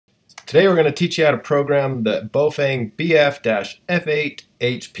Today we're going to teach you how to program the Baofeng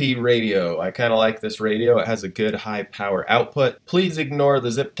BF-F8HP radio. I kind of like this radio. It has a good high power output. Please ignore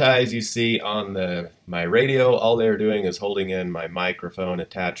the zip ties you see on my radio. All they're doing is holding in my microphone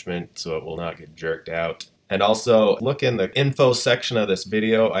attachment so it will not get jerked out. And also look in the info section of this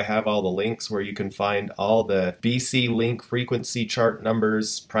video. I have all the links where you can find all the BC link frequency chart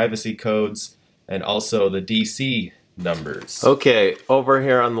numbers, privacy codes, and also the DC numbers. Okay, over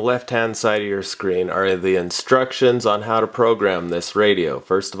here on the left hand side of your screen are the instructions on how to program this radio.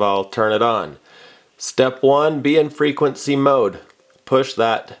 First of all, turn it on. Step 1, be in frequency mode. Push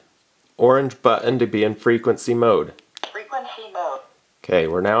that orange button to be in frequency mode. Frequency mode. Okay,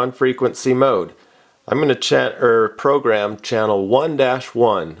 we're now in frequency mode. I'm going to program channel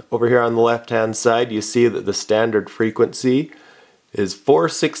 1-1. Over here on the left hand side you see that the standard frequency is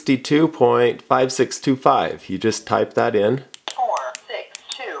 462.5625. You just type that in.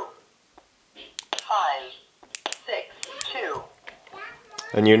 462.562.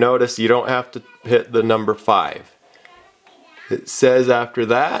 And you notice you don't have to hit the number 5. It says after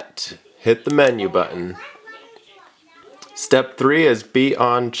that, hit the menu button. Step 3 is be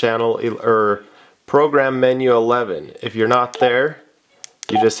on channel program menu 11. If you're not there,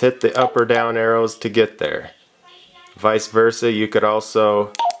 you just hit the up or down arrows to get there. Vice versa, you could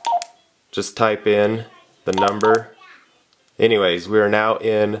also just type in the number. Anyways, we are now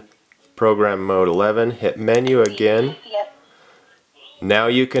in program mode 11. Hit menu again. Now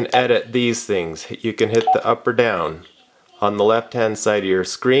you can edit these things. You can hit the up or down. On the left hand side of your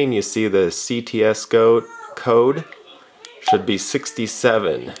screen you see the CTCS code. Should be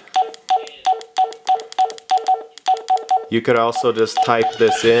 67. You could also just type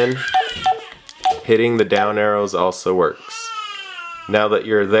this in. Hitting the down arrows also works. Now that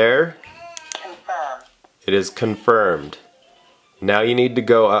you're there, Confirm. it is confirmed. Now you need to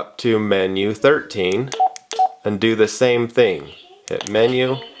go up to menu 13 and do the same thing. Hit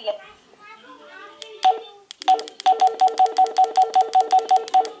menu.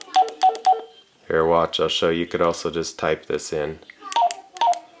 Here, watch, I'll show you. You could also just type this in.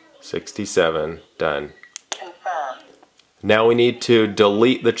 67, done. Now we need to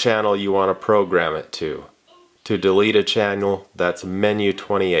delete the channel you want to program it to. To delete a channel, that's menu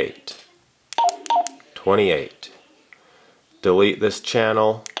 28. 28. Delete this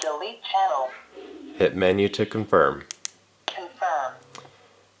channel. Delete channel. Hit menu to confirm. Confirm.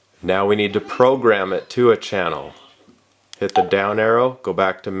 Now we need to program it to a channel. Hit the down arrow, go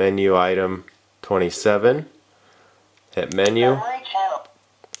back to menu item 27. Hit menu. Memory channel.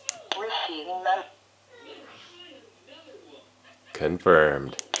 Receiving memory.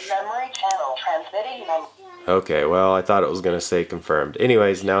 Confirmed. Memory channel transmitting memory. Okay, well I thought it was going to say confirmed.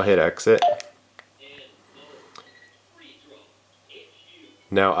 Anyways, now hit exit.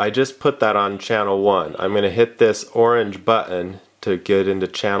 Now I just put that on channel 1. I'm going to hit this orange button to get into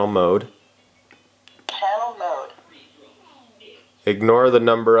channel mode. Channel mode. Ignore the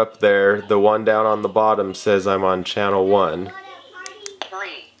number up there. The one down on the bottom says I'm on channel 1. 3,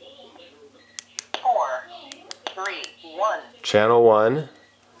 4, 3, 1. Channel 1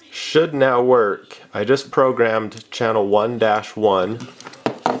 should now work. I just programmed channel 1-1,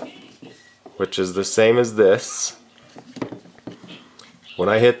 which is the same as this. When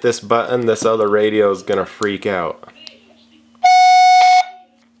I hit this button, this other radio is going to freak out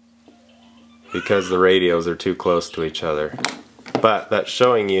because the radios are too close to each other. But that's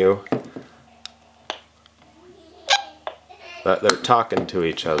showing you that they're talking to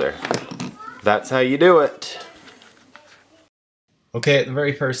each other. That's how you do it. Okay, at the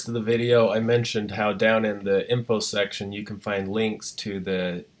very first of the video I mentioned how down in the info section you can find links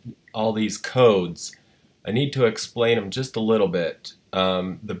to all these codes. I need to explain them just a little bit.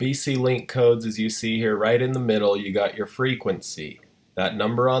 The BC link codes, as you see here right in the middle, you got your frequency. That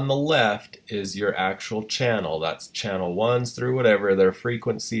number on the left is your actual channel. That's channel 1s through whatever. Their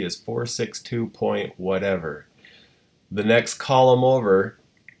frequency is 462 point whatever. The next column over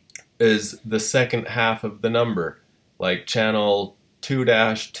is the second half of the number. Like channel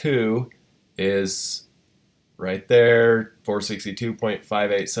 2-2 is right there,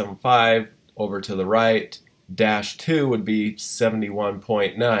 462.5875. Over to the right, -2 would be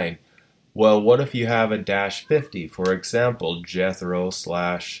 71.9. Well, what if you have a -50? For example,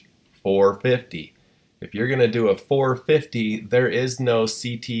 Jethro/450. If you're going to do a 450, there is no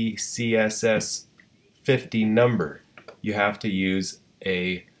CTCS 50 number. You have to use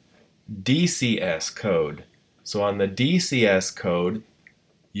a DCS code. So on the DCS code,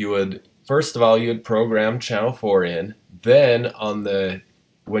 you would, first of all, you would program channel 4 in. Then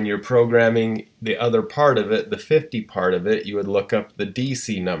when you're programming the other part of it, the 50 part of it, you would look up the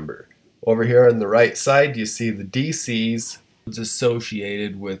DC number. Over here on the right side, you see the DCs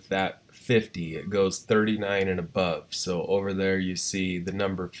associated with that 50. It goes 39 and above. So over there you see the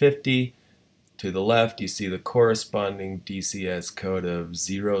number 50. To the left, you see the corresponding DCS code of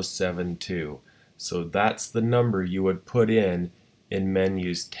 072. So that's the number you would put in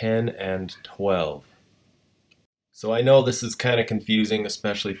menus 10 and 12. So I know this is kind of confusing,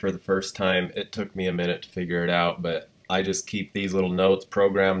 especially for the first time. It took me a minute to figure it out, but I just keep these little notes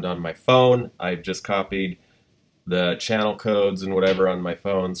programmed on my phone. I've just copied the channel codes and whatever on my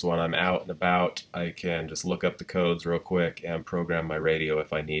phone, so when I'm out and about, I can just look up the codes real quick and program my radio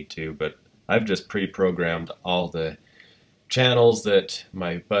if I need to. But I've just pre-programmed all the channels that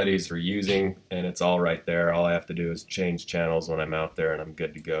my buddies are using, and it's all right there. All I have to do is change channels when I'm out there and I'm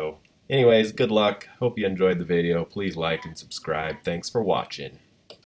good to go. Anyways, good luck. Hope you enjoyed the video. Please like and subscribe. Thanks for watching.